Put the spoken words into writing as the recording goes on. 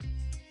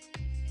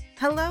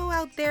Hello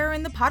out there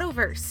in the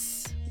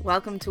Podoverse.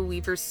 Welcome to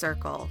Weaver's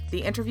Circle,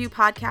 the interview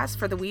podcast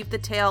for the Weave the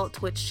Tale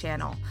Twitch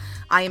channel.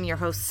 I am your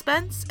host,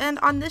 Spence, and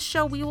on this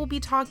show we will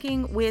be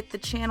talking with the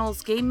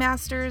channel's game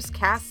masters,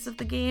 casts of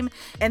the game,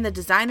 and the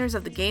designers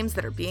of the games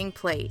that are being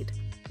played.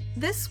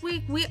 This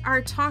week we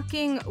are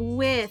talking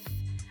with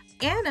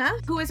Anna,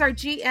 who is our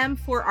GM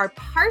for our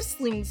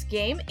Parslings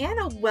game.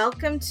 Anna,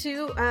 welcome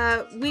to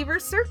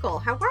Weaver's Circle.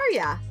 How are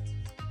ya?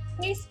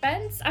 Hey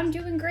Spence, I'm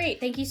doing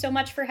great. Thank you so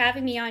much for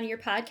having me on your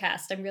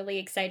podcast. I'm really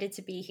excited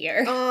to be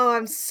here. Oh,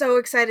 I'm so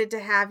excited to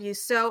have you.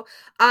 So,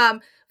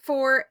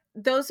 for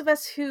those of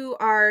us who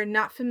are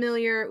not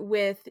familiar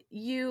with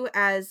you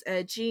as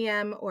a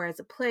GM or as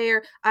a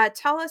player,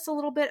 tell us a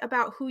little bit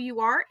about who you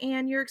are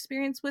and your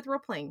experience with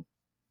role-playing.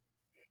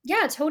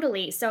 Yeah,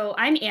 totally. So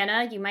I'm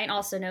Anna. You might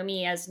also know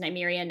me as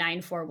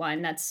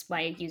Nymeria941. That's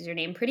my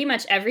username pretty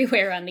much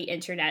everywhere on the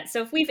internet.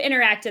 So if we've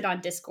interacted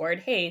on Discord,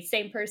 hey,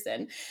 same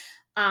person.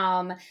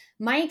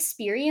 My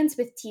experience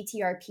with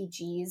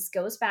TTRPGs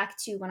goes back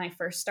to when I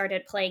first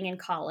started playing in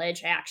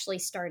college. I actually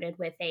started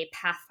with a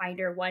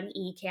Pathfinder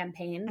 1E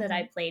campaign that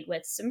I played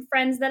with some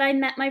friends that I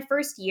met my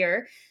first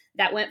year.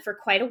 That went for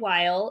quite a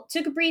while.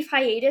 Took a brief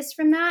hiatus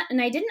from that, and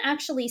I didn't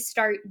actually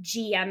start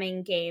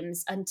GMing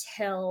games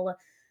until,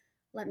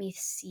 let me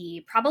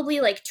see,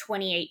 probably like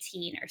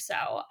 2018 or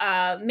so.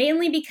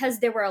 Mainly because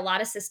there were a lot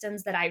of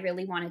systems that I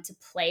really wanted to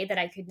play that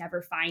I could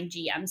never find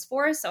GMs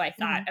for. So I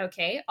thought,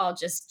 okay, I'll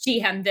just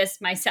GM this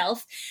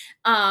myself.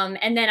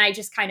 And then I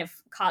just kind of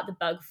caught the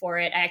bug for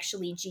it. I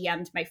actually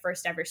GM'd my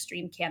first ever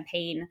stream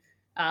campaign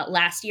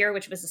last year,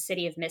 which was a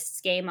City of Mists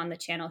game on the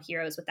channel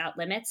Heroes Without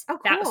Limits. Oh,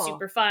 cool. That was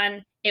super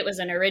fun. It was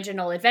an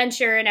original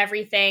adventure and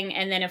everything.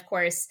 And then, of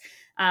course,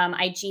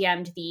 I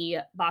GM'd the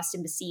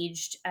Boston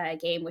Besieged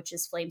game, which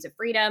is Flames of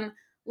Freedom,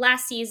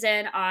 last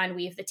season on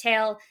Weave the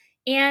Tale.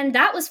 And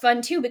that was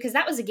fun, too, because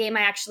that was a game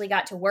I actually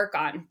got to work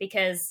on.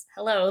 Because,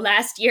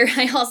 last year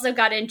I also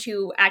got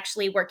into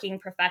actually working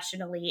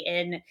professionally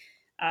in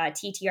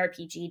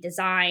TTRPG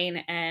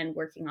design and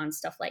working on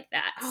stuff like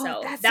that. Oh,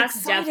 so that's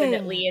exciting.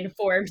 definitely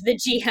informed the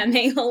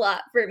GMing a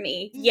lot for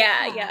me.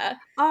 Yeah.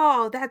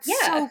 Oh, that's Yeah.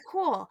 so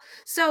cool.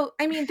 So,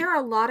 I mean, there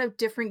are a lot of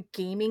different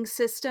gaming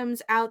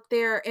systems out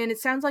there, and it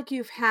sounds like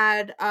you've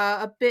had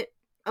a bit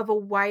of a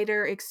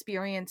wider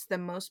experience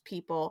than most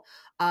people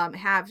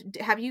have.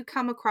 Have you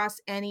come across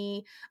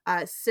any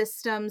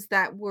systems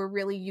that were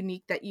really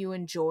unique that you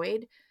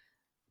enjoyed?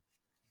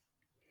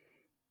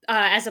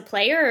 As a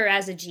player or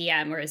as a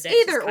GM, or is it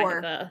just Either kind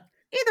of or. a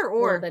Either little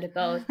or. bit of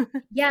both?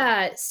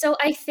 Yeah. So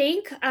I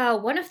think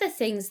one of the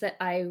things that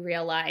I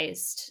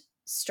realized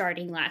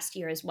starting last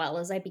year, as well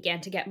as I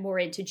began to get more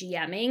into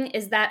GMing,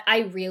 is that I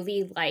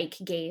really like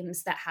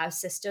games that have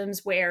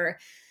systems where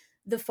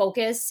the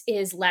focus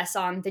is less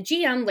on the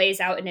GM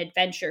lays out an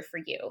adventure for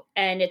you.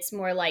 And it's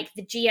more like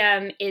the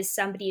GM is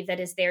somebody that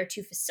is there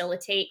to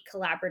facilitate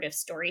collaborative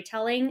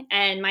storytelling.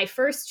 And my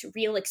first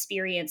real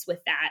experience with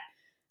that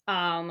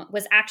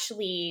was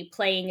actually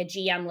playing a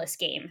GM-less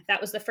game.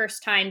 That was the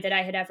first time that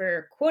I had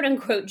ever quote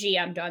unquote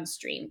GM'd on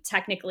stream.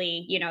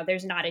 Technically,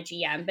 there's not a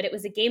GM, but it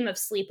was a game of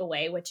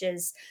Sleepaway, which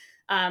is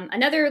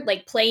another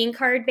like playing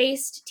card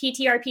based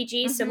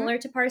TTRPG similar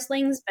to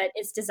Parslings, but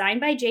it's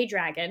designed by Jay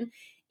Dragon.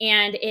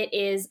 And it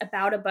is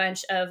about a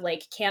bunch of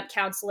like camp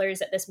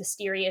counselors at this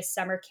mysterious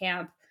summer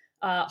camp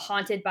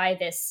haunted by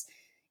this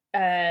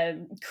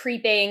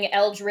creeping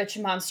eldritch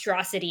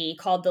monstrosity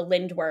called the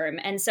Lindworm.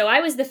 And so I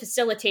was the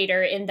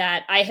facilitator in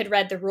that I had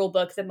read the rule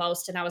book the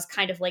most, and I was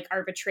kind of like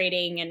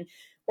arbitrating and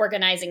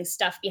organizing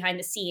stuff behind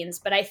the scenes.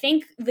 But I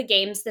think the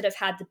games that have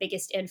had the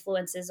biggest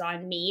influences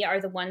on me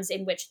are the ones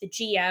in which the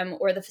GM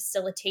or the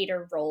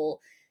facilitator role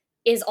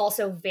is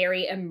also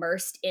very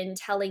immersed in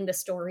telling the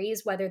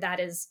stories, whether that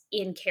is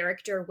in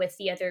character with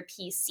the other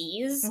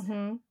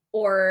PCs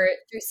or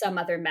through some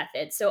other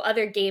method. So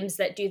other games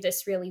that do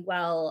this really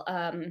well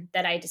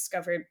that I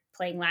discovered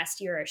playing last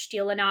year are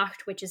Stille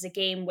Nacht, which is a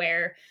game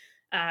where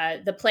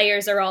the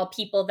players are all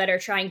people that are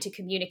trying to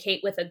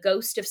communicate with a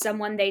ghost of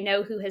someone they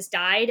know who has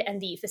died, and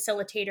the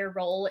facilitator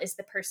role is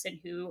the person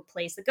who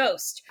plays the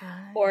ghost.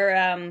 Or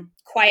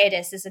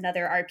Quietus is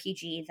another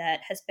RPG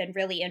that has been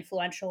really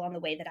influential on the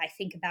way that I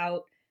think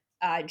about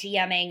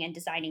GMing and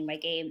designing my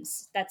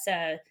games. That's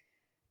a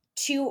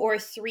 2 or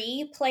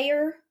 3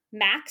 player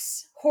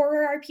max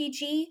horror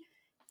RPG.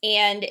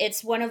 And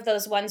it's one of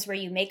those ones where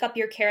you make up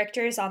your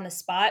characters on the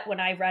spot. When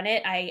I run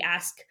it, I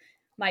ask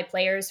my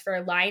players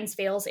for lines,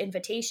 fails,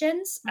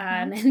 invitations.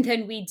 And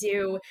then we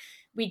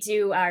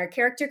do our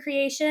character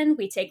creation.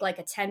 We take like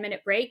a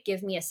 10-minute break,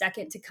 give me a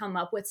second to come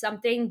up with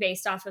something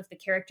based off of the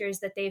characters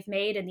that they've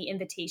made and the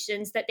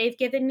invitations that they've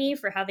given me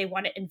for how they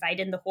want to invite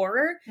in the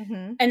horror.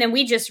 And then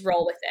we just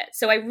roll with it.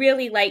 So I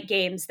really like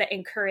games that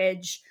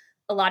encourage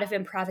a lot of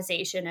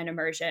improvisation and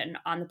immersion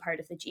on the part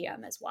of the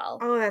GM as well.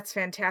 Oh, that's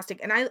fantastic.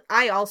 And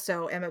I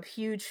also am a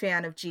huge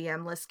fan of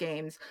GM-less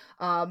games.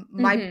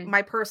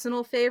 My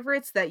personal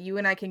favorites that you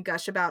and I can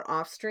gush about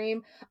off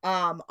stream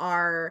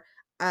are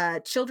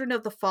Children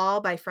of the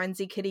Fall by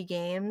Frenzy Kitty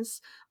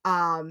Games.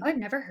 I've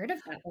never heard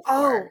of that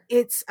before.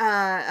 It's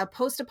a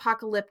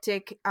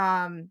post-apocalyptic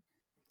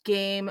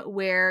game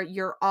where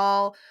you're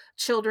all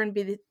children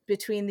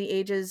between the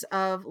ages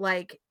of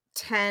like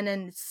 10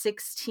 and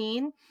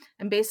 16,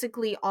 and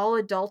basically all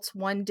adults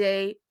one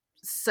day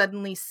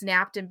suddenly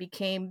snapped and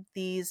became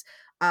these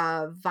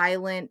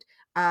violent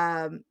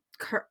um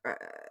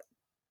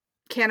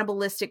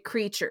cannibalistic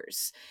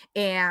creatures.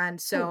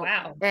 And so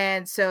wow.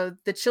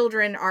 the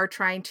children are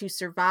trying to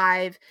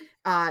survive,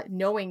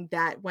 knowing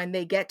that when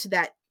they get to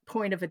that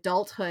point of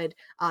adulthood,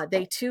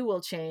 they too will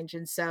change,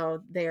 and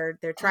so they're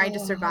trying to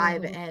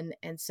survive, Oh.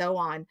 and so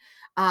on.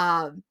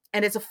 And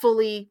it's a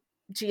fully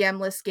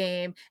GM-less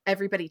game.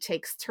 Everybody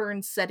takes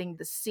turns setting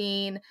the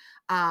scene,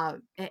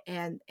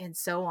 and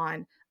so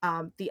on.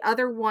 The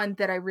other one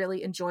that I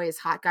really enjoy is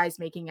Hot Guys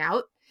Making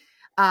Out,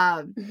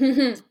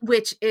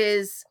 which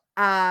is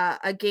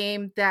a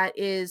game that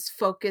is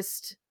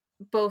focused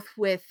both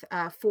with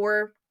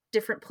 4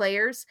 different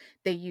players.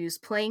 They use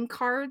playing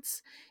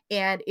cards,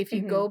 and if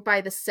you go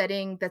by the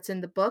setting that's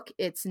in the book,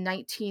 it's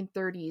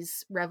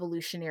 1930s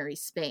revolutionary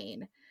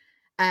Spain,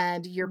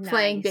 and you're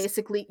playing Nice.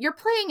 basically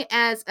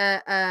as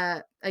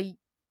a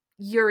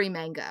yuri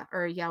manga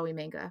or a yaoi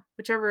manga,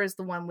 whichever is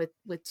the one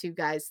with 2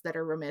 guys that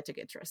are romantic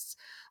interests.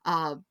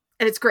 And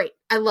it's great.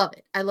 I love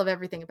it. I love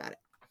everything about it.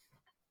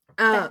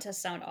 That does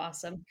sound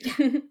awesome.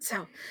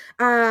 So,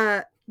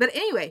 but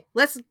anyway,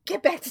 let's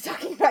get back to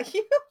talking about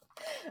you.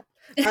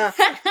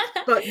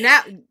 But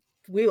now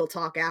we will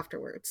talk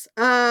afterwards.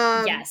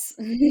 Yes.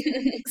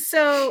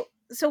 So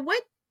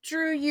what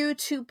drew you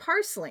to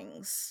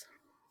Parslings?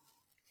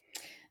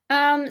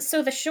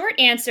 So the short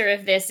answer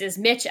of this is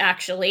Mitch,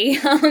 actually,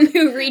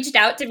 who reached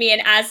out to me and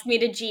asked me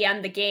to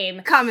GM the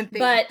game. Common theme.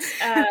 But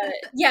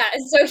yeah,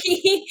 so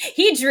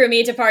he drew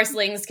me to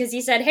Parslings because he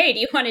said, "Hey, do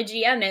you want to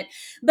GM it?"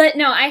 But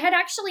no, I had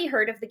actually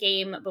heard of the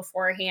game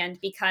beforehand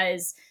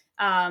because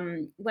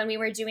when we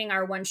were doing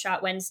our One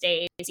Shot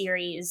Wednesday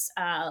series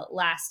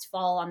last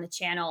fall on the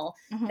channel,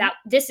 that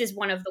this is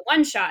one of the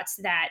one shots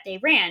that they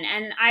ran,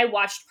 and I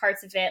watched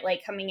parts of it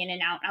like coming in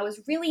and out. I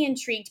was really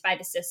intrigued by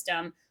the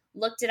system.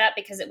 Looked it up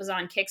because it was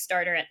on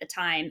Kickstarter at the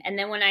time. And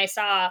then when I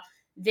saw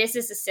this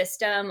is a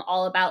system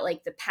all about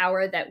like the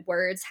power that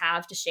words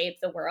have to shape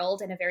the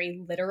world in a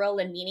very literal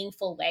and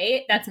meaningful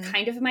way, that's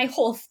kind of my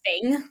whole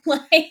thing.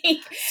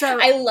 Like, so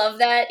I love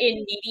that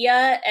in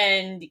media.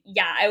 And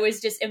yeah, I was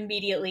just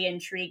immediately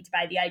intrigued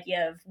by the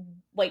idea of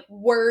like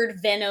word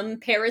venom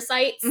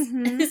parasites,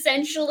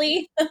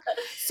 essentially.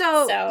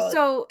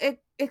 So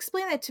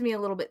explain that to me a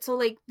little bit. So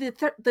like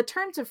the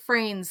terms of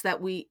phrases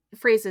that we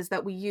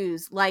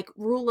use, like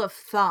rule of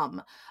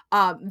thumb,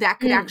 that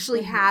could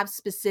actually have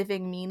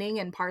specific meaning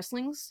in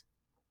Parslings.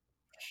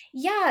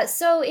 Yeah,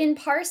 so in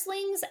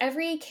Parslings,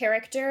 every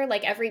character,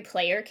 like every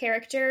player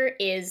character,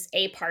 is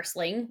a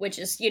Parsling, which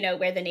is,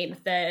 where the name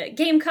of the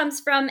game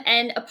comes from.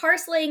 And a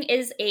Parsling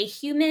is a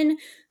human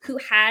who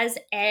has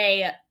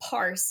a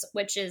parse,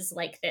 which is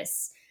like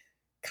this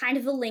kind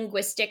of a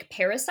linguistic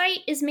parasite,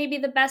 is maybe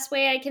the best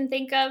way I can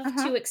think of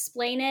to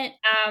explain it.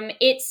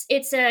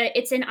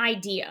 It's an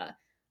idea,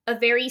 a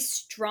very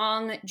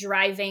strong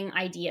driving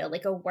idea,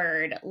 like a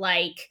word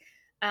like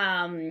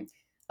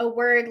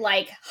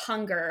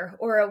hunger,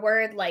 or a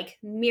word like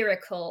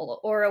miracle,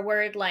 or a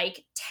word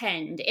like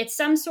tend. It's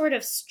some sort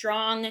of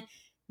strong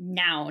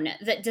noun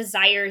that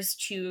desires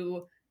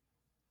to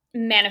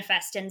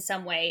manifest in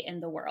some way in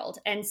the world.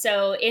 And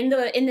so in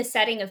the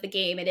setting of the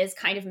game, it is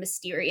kind of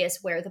mysterious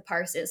where the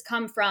parses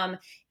come from.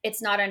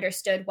 It's not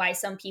understood why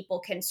some people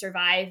can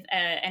survive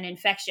an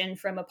infection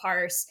from a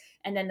parse,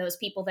 and then those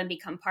people then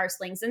become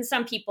parslings, and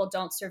some people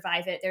don't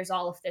survive it. There's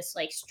all of this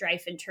like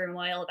strife and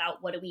turmoil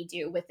about what do we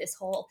do with this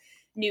whole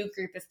new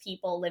group of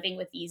people living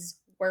with these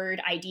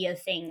word idea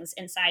things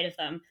inside of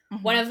them.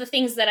 One of the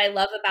things that I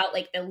love about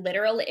like the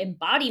literal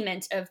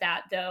embodiment of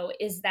that, though,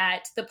 is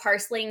that the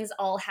parslings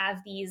all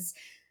have these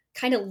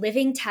kind of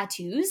living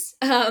tattoos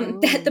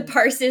that the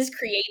parses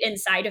create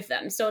inside of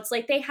them. So it's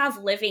like they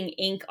have living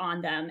ink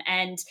on them.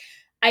 And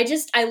I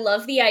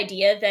love the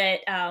idea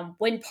that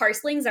when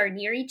parslings are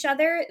near each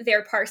other,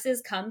 their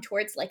parses come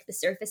towards like the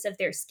surface of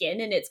their skin.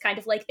 And it's kind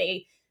of like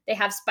they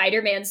have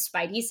Spider-Man's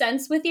Spidey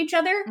sense with each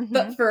other,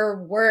 but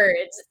for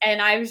words.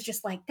 And I was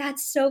just like,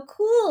 that's so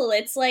cool.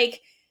 It's like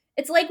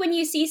when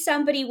you see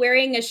somebody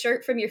wearing a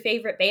shirt from your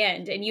favorite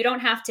band and you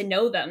don't have to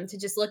know them to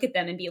just look at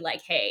them and be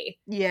like, hey,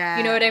 yeah,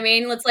 you know what I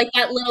mean? It's like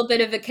that little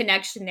bit of a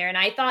connection there. And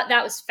I thought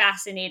that was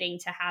fascinating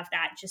to have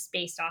that just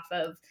based off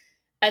of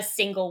a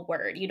single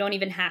word. You don't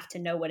even have to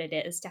know what it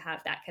is to have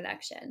that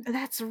connection.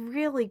 That's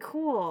really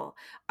cool.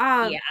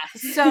 Yeah.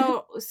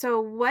 So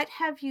what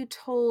have you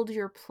told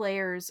your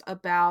players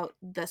about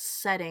the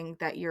setting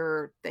that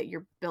you're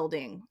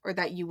building, or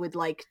that you would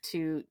like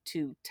to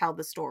tell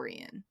the story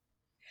in?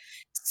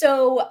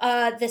 So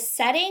the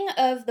setting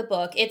of the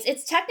book,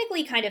 it's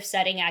technically kind of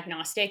setting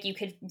agnostic. You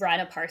could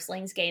run a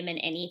Parslings game in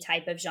any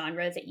type of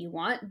genre that you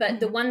want, but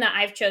the one that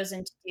I've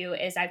chosen to do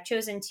is I've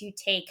chosen to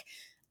take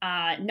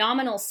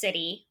Nominal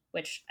City,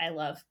 which I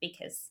love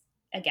because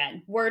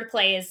again,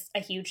 wordplay is a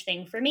huge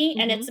thing for me,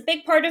 and it's a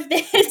big part of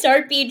this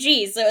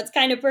RPG, so it's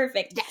kind of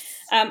perfect.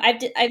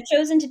 Yes. I've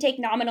chosen to take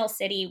Nominal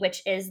City,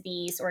 which is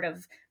the sort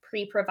of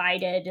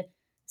pre-provided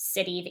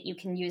city that you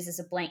can use as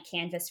a blank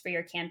canvas for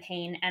your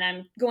campaign, and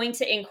I'm going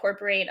to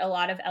incorporate a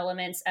lot of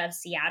elements of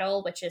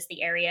Seattle, which is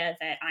the area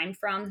that I'm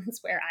from.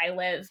 It's where I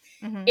live.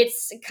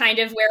 It's kind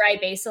of where I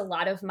base a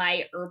lot of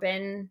my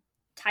urban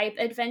type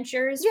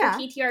adventures for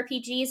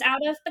TTRPGs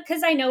out of,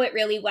 because I know it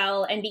really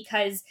well, and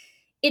because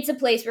it's a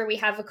place where we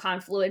have a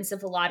confluence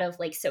of a lot of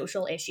like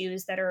social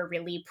issues that are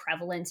really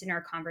prevalent in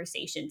our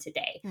conversation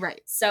today.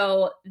 Right.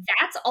 So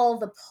that's all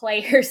the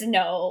players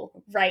know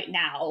right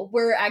now.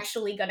 We're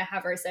actually going to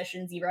have our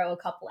session 0 a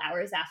couple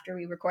hours after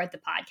we record the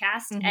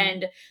podcast.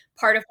 And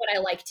part of what I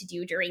like to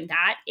do during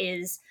that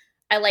is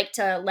I like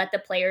to let the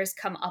players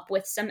come up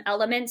with some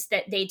elements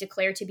that they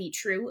declare to be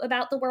true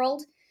about the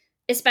world,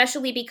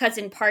 especially because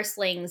in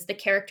parselings, the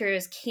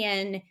characters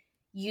can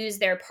use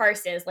their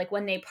parses, like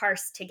when they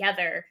parse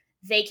together,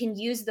 they can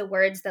use the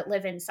words that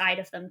live inside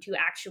of them to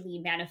actually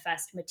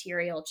manifest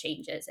material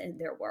changes in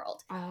their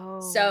world.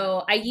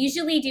 So I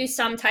usually do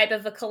some type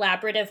of a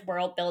collaborative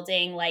world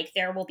building, like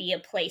there will be a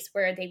place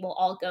where they will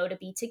all go to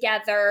be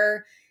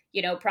together,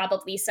 you know,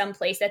 probably some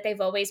place that they've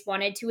always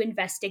wanted to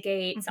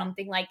investigate,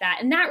 something like that.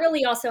 And that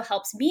really also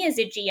helps me as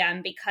a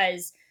GM,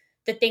 because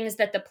the things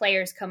that the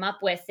players come up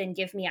with and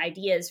give me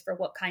ideas for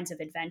what kinds of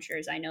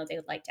adventures I know they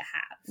would like to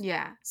have.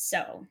 Yeah.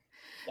 So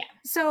yeah.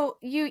 So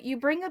you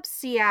bring up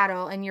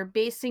Seattle and you're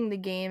basing the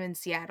game in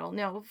Seattle.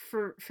 Now,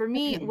 for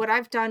me, what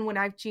I've done when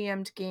I've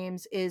GM'd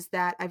games is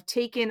that I've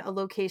taken a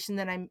location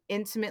that I'm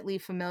intimately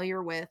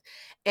familiar with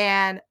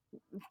and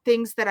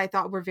things that I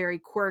thought were very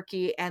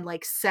quirky and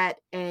like set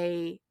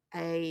a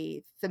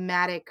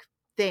thematic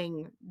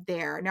thing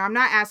there. Now, I'm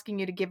not asking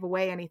you to give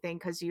away anything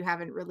because you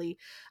haven't really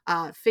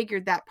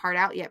figured that part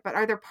out yet, but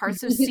are there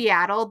parts of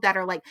Seattle that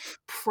are like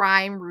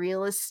prime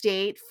real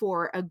estate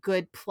for a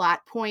good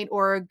plot point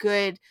or a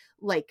good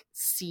like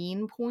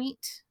scene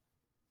point?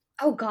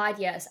 Oh God,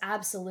 yes,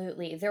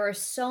 absolutely. There are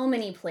so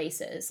many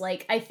places.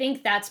 Like, I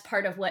think that's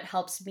part of what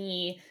helps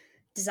me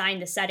design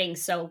the setting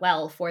so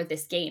well for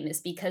this game, is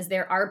because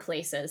there are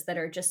places that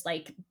are just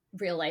like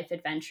real life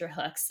adventure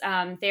hooks.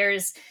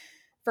 There's,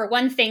 for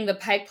one thing, the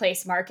Pike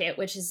Place Market,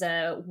 which is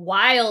a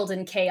wild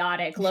and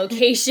chaotic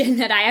location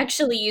that I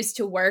actually used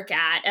to work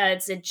at.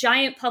 It's a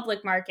giant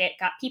public market,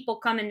 got people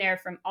coming there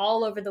from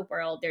all over the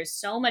world. There's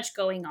so much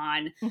going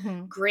on.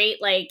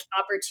 Great, like,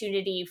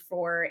 opportunity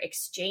for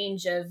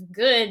exchange of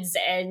goods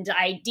and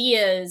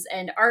ideas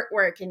and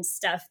artwork and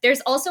stuff. There's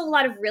also a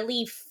lot of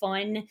really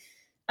fun,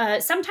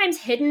 sometimes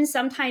hidden,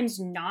 sometimes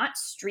not,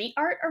 street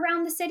art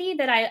around the city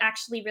that I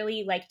actually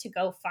really like to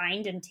go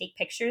find and take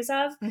pictures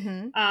of.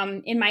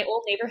 In my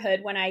old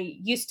neighborhood, when I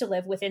used to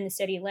live within the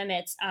city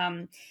limits,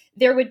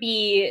 there would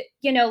be,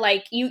 you know,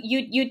 like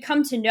you'd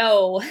come to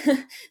know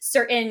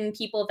certain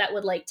people that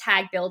would like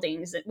tag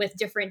buildings with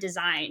different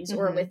designs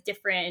or with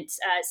different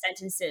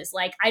sentences.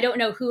 Like, I don't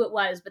know who it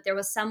was, but there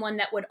was someone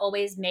that would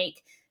always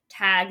make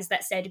tags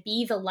that said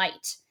 "Be the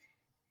Light."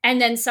 And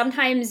then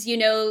sometimes, you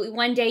know,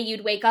 one day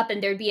you'd wake up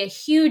and there'd be a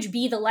huge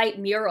Be the Light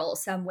mural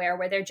somewhere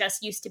where there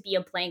just used to be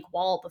a blank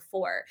wall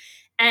before.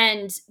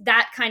 And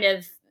that kind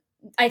of,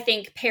 I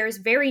think, pairs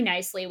very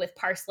nicely with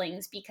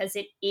Parselings, because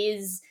it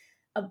is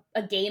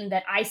a game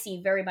that I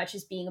see very much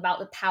as being about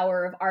the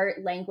power of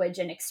art, language,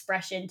 and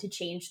expression to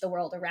change the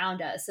world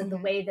around us. And the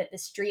way that the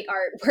street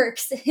art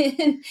works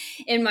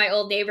in my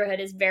old neighborhood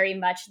is very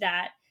much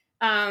that.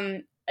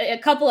 A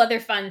couple other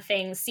fun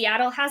things.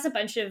 Seattle has a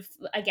bunch of,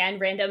 again,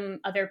 random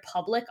other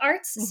public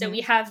arts. So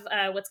we have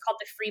what's called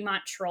the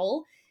Fremont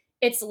Troll.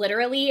 It's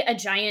literally a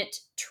giant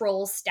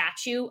troll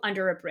statue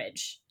under a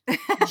bridge.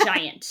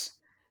 Giant.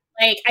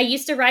 Like, I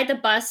used to ride the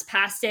bus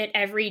past it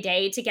every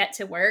day to get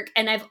to work,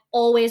 and I've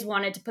always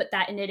wanted to put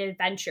that in an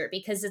adventure,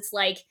 because it's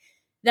like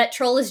that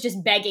troll is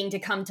just begging to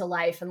come to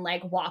life and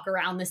like walk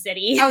around the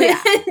city. Oh yeah.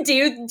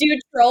 do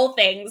troll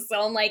things. So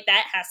I'm like,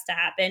 that has to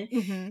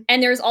happen.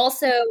 And there's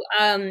also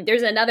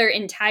there's another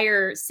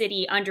entire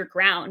city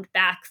underground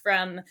back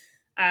from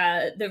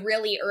the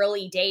really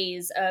early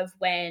days of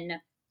when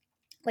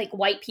like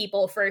white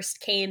people first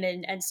came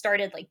and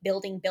started like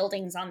building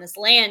buildings on this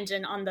land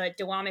and on the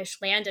Duwamish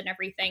land and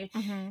everything.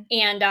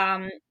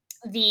 And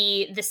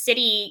the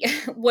city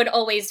would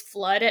always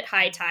flood at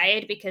high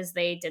tide because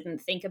they didn't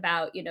think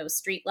about, you know,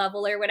 street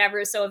level or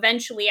whatever. So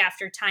eventually,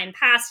 after time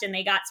passed and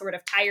they got sort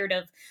of tired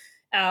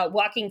of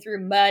walking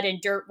through mud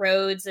and dirt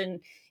roads and,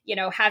 you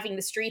know, having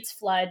the streets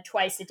flood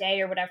twice a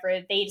day or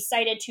whatever, they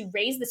decided to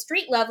raise the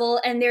street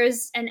level. And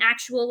there's an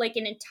actual, like,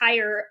 an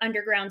entire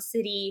underground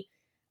city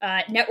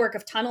network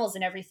of tunnels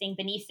and everything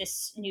beneath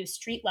this new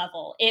street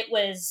level. It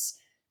was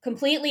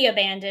completely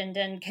abandoned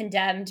and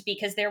condemned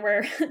because there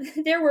were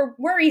there were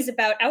worries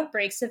about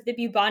outbreaks of the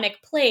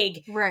bubonic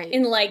plague Right.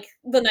 in like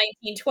the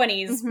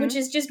 1920s, which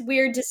is just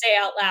weird to say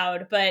out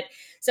loud. But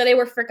so they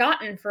were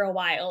forgotten for a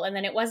while, and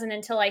then it wasn't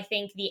until I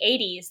think the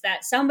 80s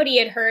that somebody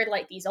had heard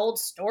like these old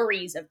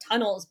stories of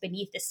tunnels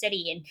beneath the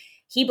city, and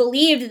he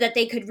believed that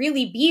they could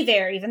really be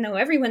there, even though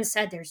everyone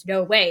said there's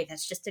no way,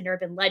 that's just an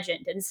urban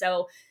legend. And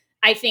so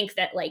I think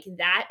that like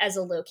that as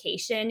a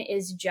location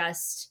is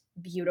just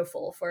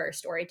beautiful for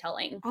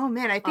storytelling Oh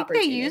man, I think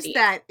they used opportunity.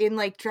 that in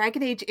like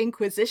Dragon Age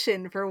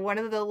Inquisition for one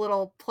of the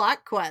little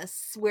plot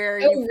quests where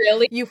Oh,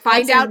 really? you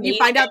That's find amazing.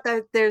 out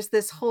that there's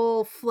this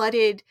whole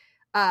flooded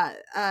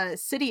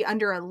city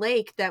under a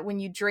lake, that when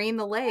you drain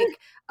the lake,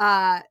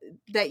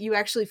 that you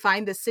actually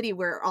find the city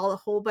where a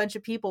whole bunch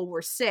of people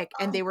were sick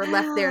and Oh, they were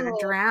left there to wow.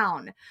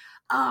 drown.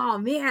 Oh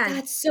man.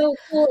 That's so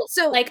cool.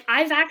 So Like,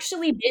 I've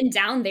actually been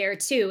down there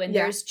too, and yeah.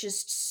 there's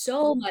just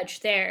so much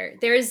there.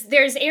 There's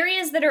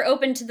areas that are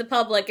open to the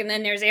public, and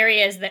then there's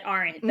areas that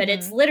aren't, but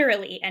it's Mhm.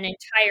 literally an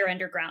entire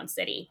underground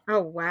city.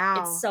 Oh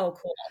It's wow. so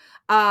cool.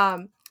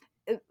 Um,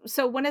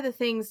 so one of the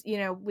things,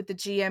 with the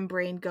GM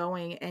brain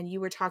going, and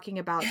you were talking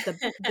about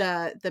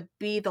the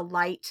be the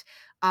light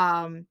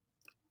um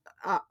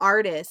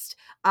artist,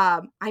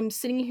 I'm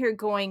sitting here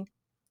going,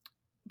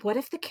 what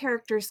if the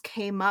characters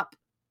came up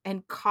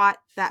and caught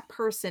that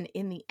person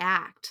in the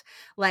act?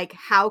 Like,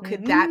 how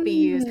could that be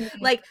used?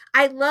 Mm. Like,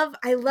 I love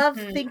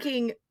Mhm,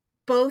 thinking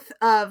both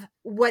of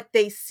what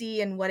they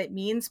see and what it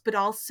means, but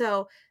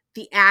also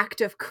the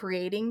act of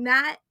creating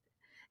that,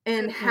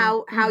 and mhm,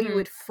 how you mhm.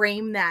 would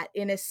frame that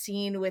in a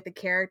scene with a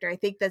character. I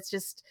think that's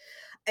just,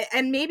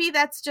 and maybe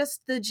that's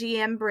just the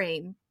GM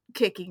brain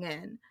kicking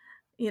in,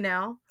 you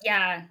know?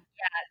 Yeah.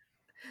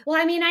 Well,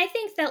 I mean, I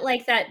think that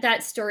like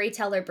that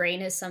storyteller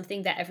brain is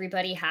something that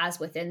everybody has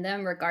within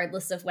them,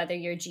 regardless of whether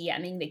you're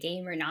GMing the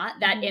game or not.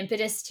 That Mhm.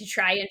 impetus to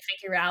try and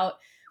figure out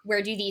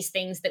where do these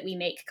things that we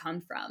make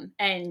come from.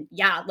 And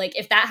yeah, like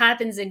if that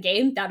happens in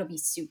game, that'll be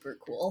super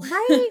cool.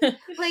 Right?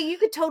 Like, you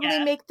could totally Yeah.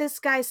 make this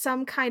guy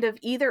some kind of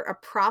either a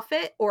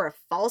prophet or a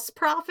false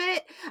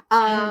prophet,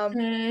 Mhm.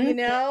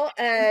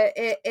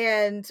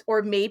 and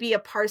or maybe a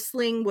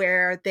parseling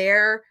where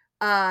their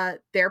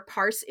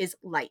parse is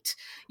light,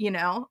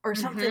 or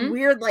something Mhm.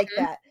 weird like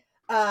Mhm. that.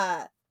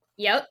 Uh,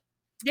 Yep.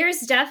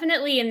 There's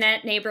definitely in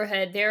that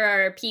neighborhood, there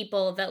are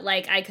people that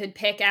like I could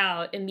pick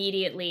out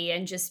immediately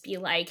and just be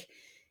like,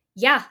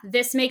 yeah,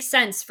 this makes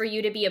sense for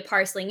you to be a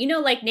parceling. You know,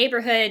 like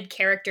neighborhood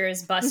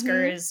characters,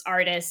 mhm. buskers,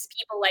 artists,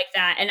 people like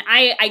that. And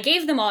I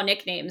gave them all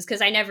nicknames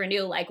because I never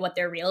knew like what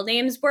their real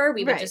names were.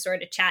 We would Right. just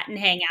sort of chat and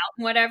hang out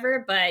and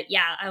whatever. But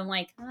yeah, I'm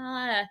like,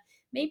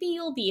 maybe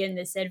you'll be in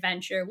this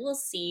adventure. We'll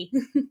see.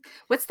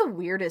 What's the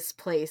weirdest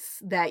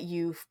place that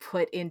you've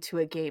put into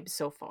a game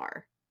so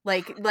far?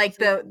 Like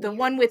The the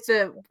one with weirdest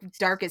the place.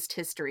 darkest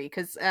history,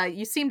 because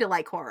you seem to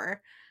like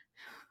horror.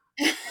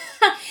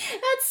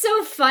 That's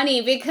so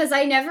funny because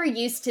I never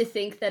used to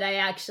think that I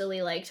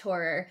actually liked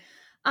horror.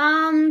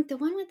 The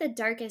one with the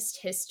darkest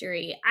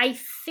history. I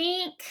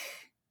think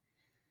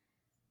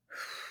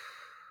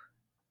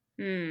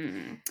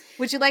hmm.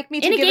 Would you like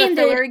me to In a give a game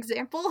that filler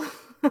example?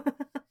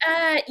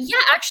 yeah,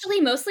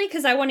 actually mostly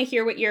cuz I want to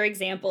hear what your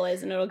example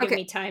is and it'll give Okay.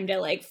 me time to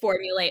like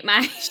formulate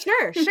mine.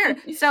 Sure, sure.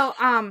 So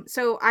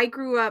I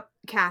grew up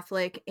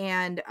Catholic,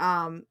 and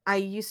I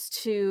used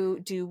to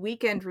do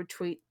weekend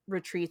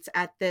retreats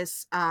at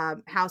this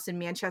house in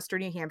Manchester,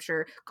 New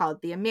Hampshire,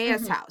 called the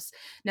Emmaus Mhm. House.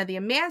 Now, the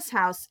Emmaus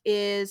House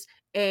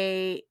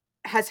a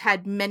has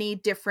had many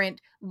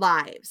different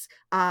lives.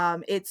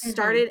 It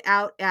Mhm. started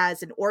out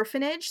as an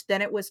orphanage,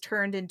 then it was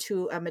turned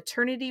into a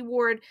maternity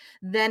ward,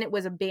 then it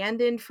was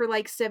abandoned for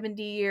like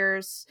 70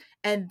 years,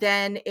 and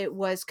then it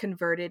was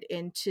converted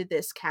into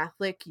this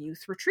Catholic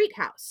youth retreat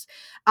house.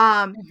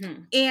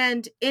 Mhm.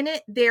 And in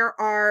it, there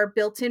are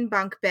built-in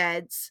bunk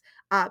beds.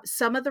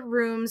 Some of the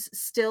rooms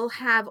still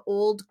have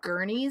old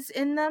gurneys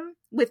in them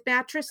with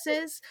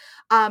mattresses.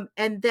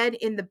 And then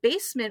in the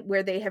basement,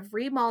 where they have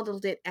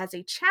remodeled it as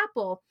a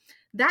chapel,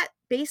 that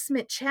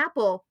basement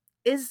chapel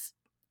is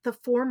the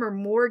former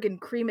morgue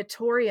and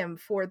crematorium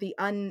for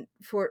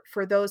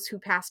for those who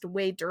passed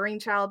away during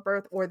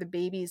childbirth or the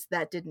babies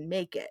that didn't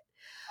make it.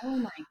 Oh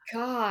my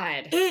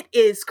god. It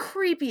is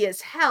creepy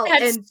as hell,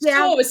 That's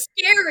so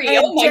scary.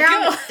 Oh my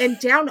god. and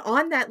down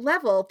on that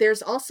level,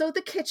 there's also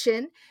the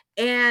kitchen,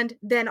 and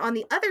then on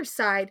the other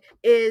side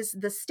is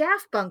the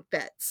staff bunk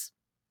beds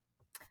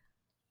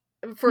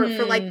for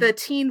like Hmm. the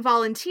teen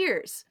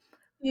volunteers.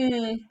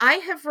 Hmm. I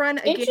have run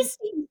a game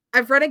Interesting.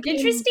 I've run a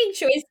game Interesting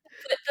choice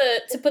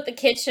to put the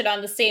kitchen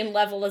on the same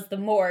level as the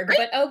morgue,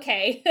 but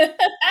okay.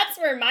 That's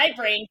where my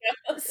brain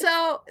goes.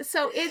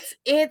 so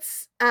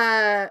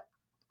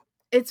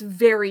it's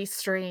very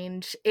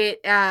strange.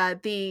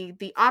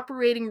 The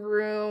operating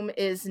room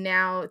is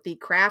now the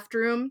craft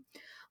room.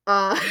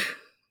 Uh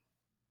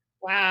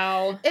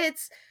Wow.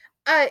 it's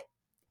uh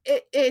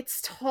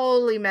it's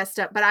totally messed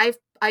up, but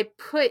I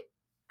put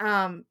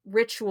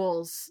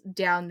rituals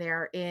down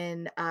there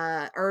in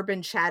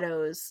Urban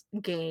Shadows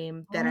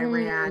game that I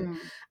ran,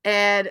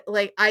 and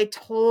like I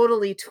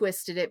totally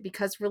twisted it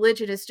because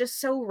religion is just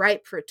so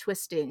ripe for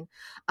twisting.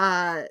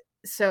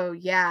 So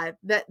yeah,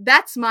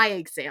 that's my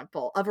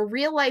example of a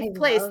real life I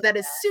place love that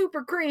is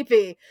super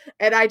creepy,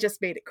 and I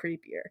just made it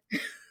creepier.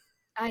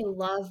 I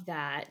love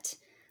that.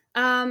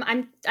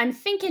 I'm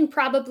thinking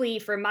probably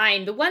for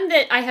mine, the one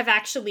that I have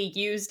actually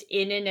used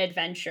in an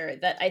adventure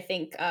that I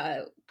think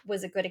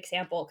was a good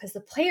example because the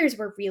players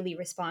were really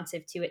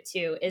responsive to it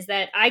too. Is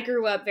that I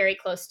grew up very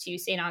close to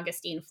St.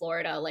 Augustine,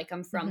 Florida. Like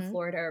I'm from Mhm.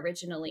 Florida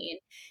originally, and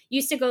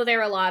used to go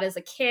there a lot as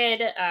a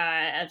kid,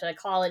 as a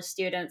college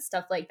student,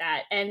 stuff like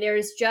that. And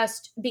there's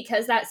just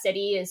because that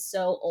city is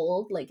so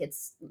old, like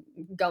it's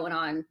going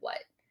on what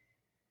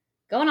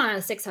going on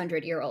a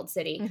 600-year-old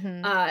city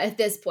Mhm. at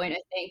this point, I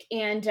think.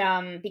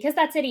 And because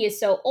that city is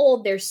so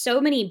old, there's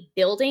so many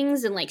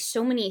buildings and like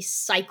so many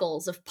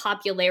cycles of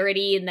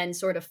popularity and then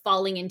sort of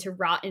falling into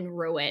rot and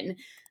ruin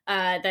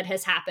that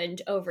has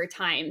happened over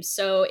time.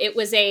 So it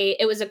was a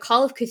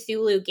Call of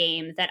Cthulhu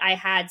game that I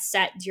had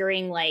set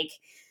during like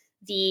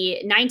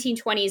the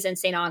 1920s in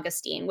St.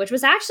 Augustine, which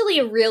was actually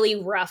a really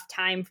rough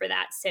time for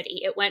that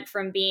city. It went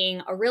from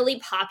being a really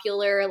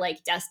popular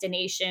like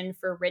destination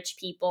for rich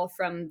people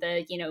from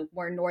the,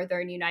 more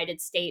northern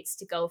United States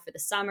to go for the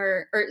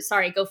summer or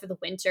sorry, go for the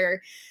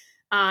winter.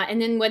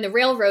 And then when the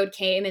railroad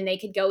came and they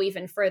could go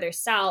even further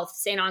south,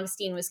 St.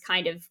 Augustine was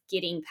kind of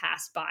getting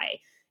passed by.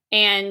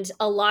 And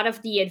a lot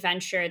of the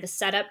adventure, the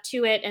setup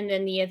to it, and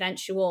then the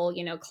eventual,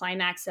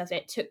 climax of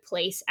it took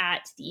place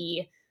at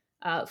the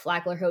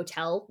Flagler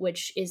Hotel,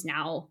 which is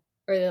now,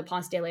 or the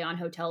Ponce de Leon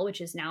Hotel,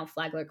 which is now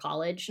Flagler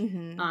College.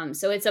 Mhm.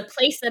 So it's a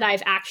place that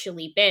I've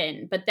actually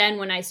been. But then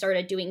when I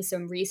started doing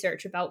some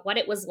research about what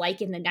it was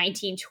like in the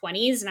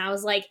 1920s, and I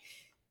was like,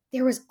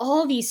 there was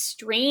all these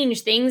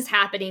strange things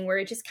happening where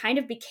it just kind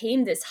of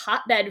became this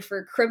hotbed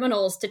for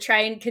criminals to try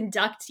and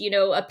conduct,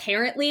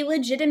 apparently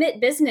legitimate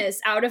business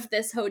out of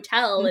this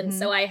hotel. And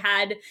so Mhm. I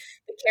had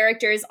the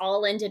characters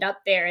all ended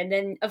up there. And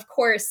then, of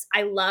course,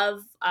 I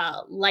love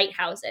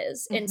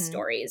lighthouses in Mhm.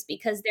 stories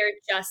because they're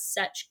just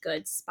such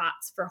good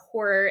spots for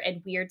horror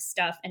and weird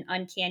stuff and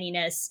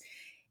uncanniness.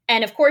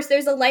 And of course,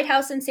 there's a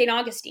lighthouse in St.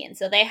 Augustine,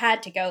 so they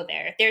had to go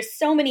there. There's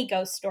so many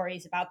ghost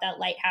stories about that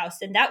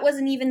lighthouse, and that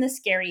wasn't even the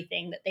scary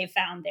thing that they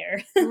found there.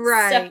 So,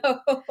 Right.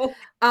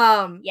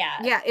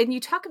 yeah. Yeah, and you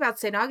talk about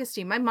St.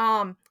 Augustine. My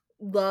mom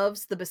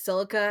loves the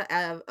Basilica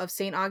of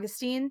St.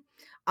 Augustine.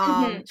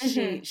 Mhm,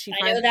 She mhm. she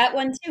I know finds that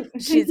one too.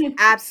 she's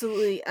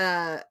absolutely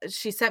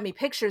she sent me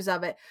pictures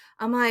of it.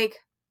 I'm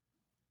like,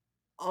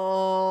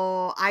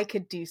 "Oh, I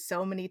could do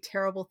so many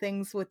terrible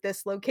things with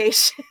this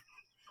location."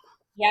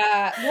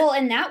 Yeah, well,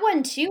 and that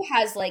one too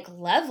has, like,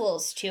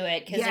 levels to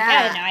it because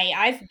again, Yeah.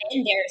 I've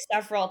been there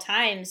several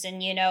times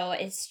and,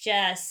 it's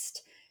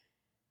just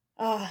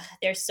oh,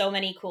 there's so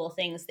many cool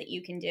things that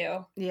you can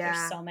do. There's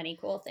Yeah. so many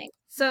cool things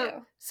to So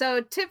do.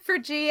 so tip for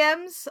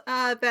GMs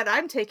that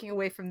I'm taking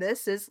away from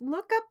this is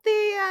look up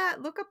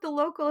the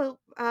local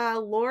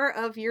lore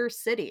of your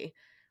city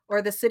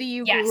or the city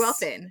you grew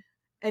up Yes. in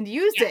and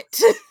use it.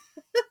 Yes.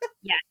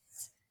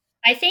 Yes.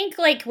 I think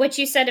like what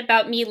you said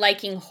about me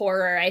liking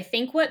horror, I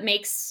think what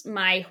makes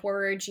my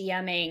horror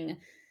GMing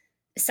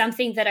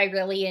something that I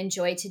really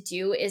enjoy to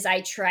do is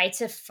I try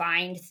to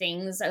find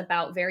things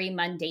about very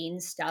mundane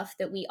stuff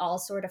that we all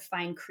sort of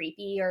find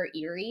creepy or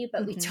eerie,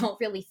 but we Mhm. don't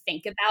really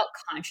think about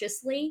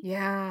consciously,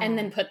 and Yeah.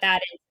 then put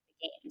that into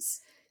the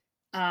games.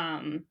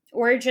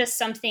 Or just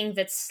something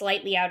that's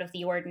slightly out of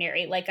the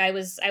ordinary. Like I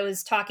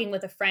was talking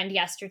with a friend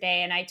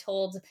yesterday and I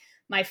told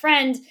my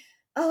friend,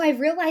 "Oh, I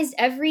realized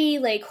every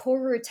like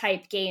horror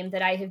type game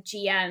that I have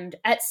GM'd,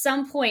 at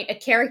some point a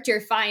character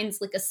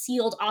finds like a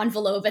sealed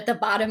envelope at the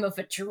bottom of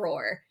a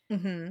drawer."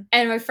 Mhm.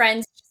 And my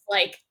friend's just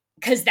like,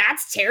 "Cuz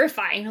that's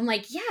terrifying." I'm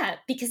like, "Yeah,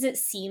 because it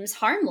seems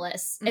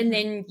harmless." And Mhm.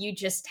 then you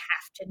just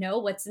have to know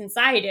what's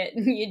inside it.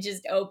 You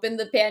just open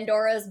the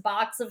Pandora's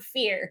box of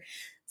fear.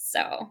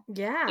 So,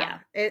 Yeah. yeah.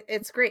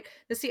 It's great.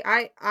 You see,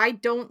 I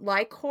don't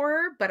like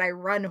horror, but I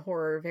run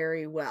horror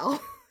very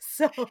well.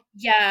 So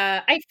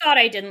Yeah, I thought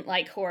I didn't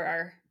like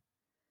horror,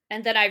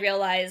 and then I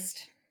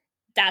realized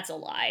that's a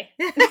lie.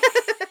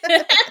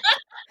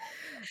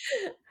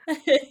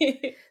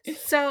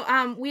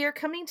 So, we are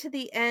coming to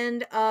the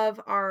end of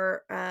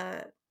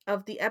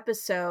the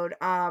episode.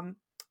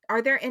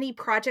 Are there any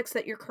projects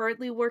that you're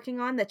currently working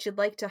on that you'd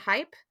like to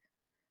hype?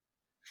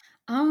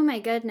 Oh my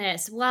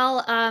goodness. Well,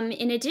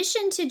 in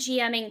addition to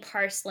GMing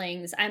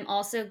Parslings, I'm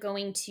also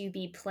going to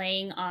be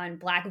playing on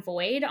Black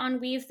Void on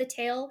Weave the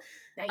Tale.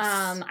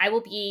 Nice. I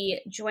will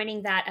be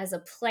joining that as a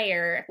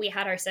player. We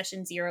had our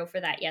session 0 for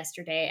that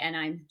yesterday, and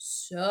I'm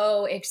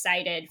so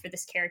excited for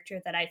this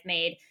character that I've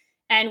made.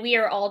 And we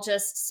are all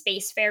just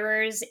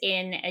spacefarers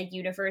in a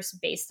universe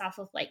based off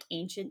of like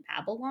ancient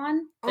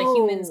Babylon. The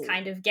humans Oh,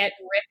 kind of get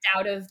ripped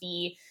out of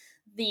the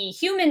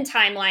human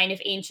timeline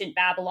of ancient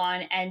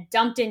Babylon and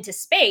dumped into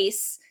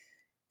space.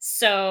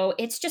 So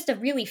it's just a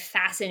really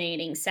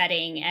fascinating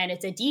setting, and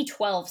it's a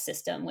D12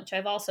 system, which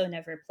I've also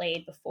never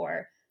played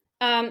before.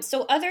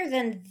 So other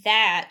than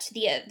that,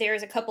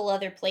 there's a couple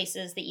other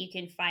places that you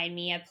can find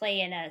me. I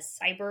play in a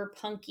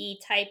cyberpunky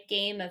type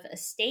game of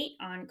Estate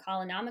on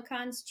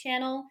Colonomicon's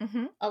channel,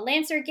 Mm-hmm. a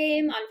Lancer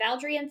game on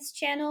Valdrian's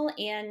channel,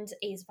 and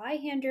a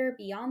Zweihander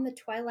Beyond the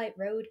Twilight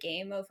Road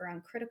game over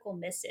on Critical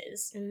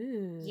Misses.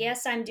 Ooh.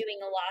 Yes, I'm doing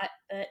a lot,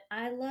 but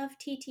I love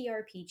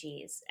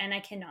TTRPGs, and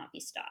I cannot be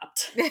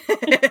stopped.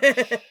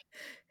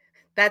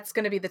 That's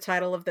going to be the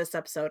title of this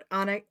episode.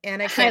 Anna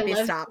I can't be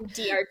love stopped.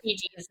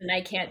 TTRPGs, and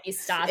I can't be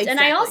stopped. Exactly. And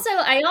I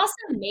also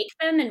make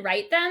them and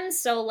write them,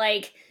 so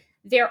like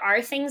there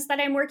are things that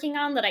I'm working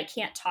on that I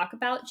can't talk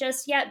about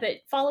just yet,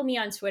 but follow me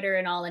on Twitter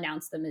and I'll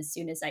announce them as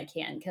soon as I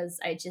can, because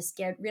I just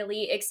get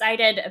really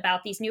excited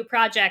about these new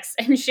projects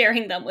and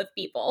sharing them with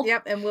people.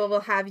 Yep, and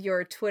we'll have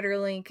your Twitter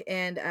link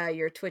and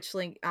your Twitch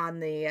link on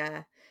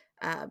the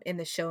in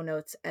the show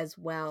notes as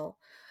well.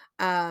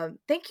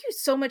 Thank you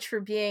so much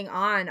for being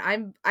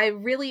on. I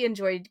really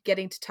enjoyed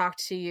getting to talk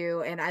to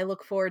you, and I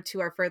look forward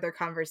to our further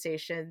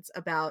conversations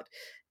about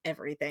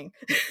everything.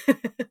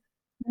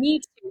 Me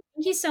too.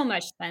 Thank you so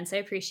much, Spence. I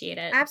appreciate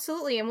it.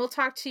 Absolutely, and we'll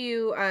talk to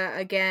you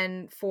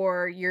again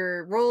for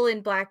your role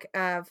in Black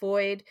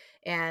Void,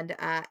 and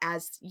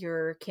as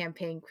your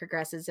campaign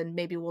progresses, and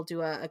maybe we'll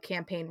do a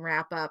campaign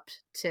wrap up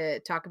to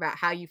talk about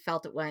how you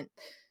felt it went.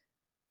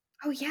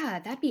 Oh yeah,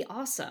 that'd be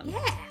awesome.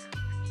 Yeah.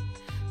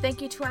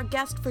 Thank you to our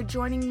guest for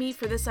joining me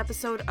for this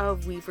episode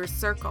of Weaver's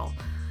Circle.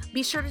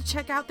 Be sure to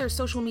check out their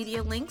social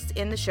media links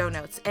in the show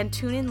notes and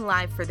tune in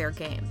live for their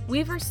game.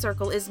 Weaver's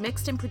Circle is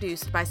mixed and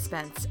produced by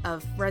Spence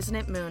of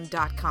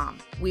ResonantMoon.com.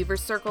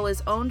 Weaver's Circle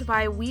is owned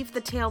by Weave the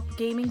Tale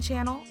Gaming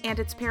Channel and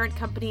its parent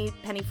company,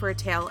 Penny for a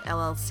Tale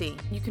LLC.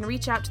 You can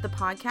reach out to the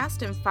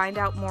podcast and find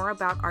out more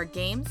about our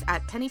games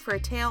at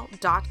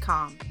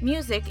pennyforatale.com.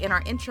 Music in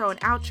our intro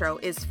and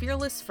outro is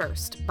Fearless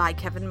First by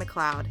Kevin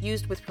MacLeod,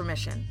 used with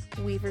permission.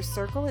 Weaver's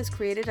Circle is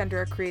created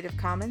under a Creative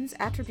Commons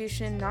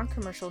Attribution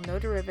Non-Commercial No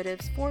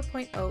Derivatives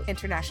 4.0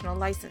 international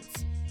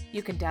license.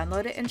 You can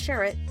download it and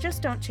share it,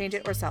 just don't change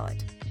it or sell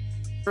it.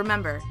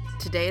 Remember,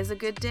 today is a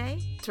good day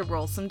to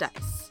roll some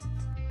dice.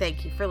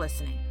 Thank you for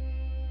listening.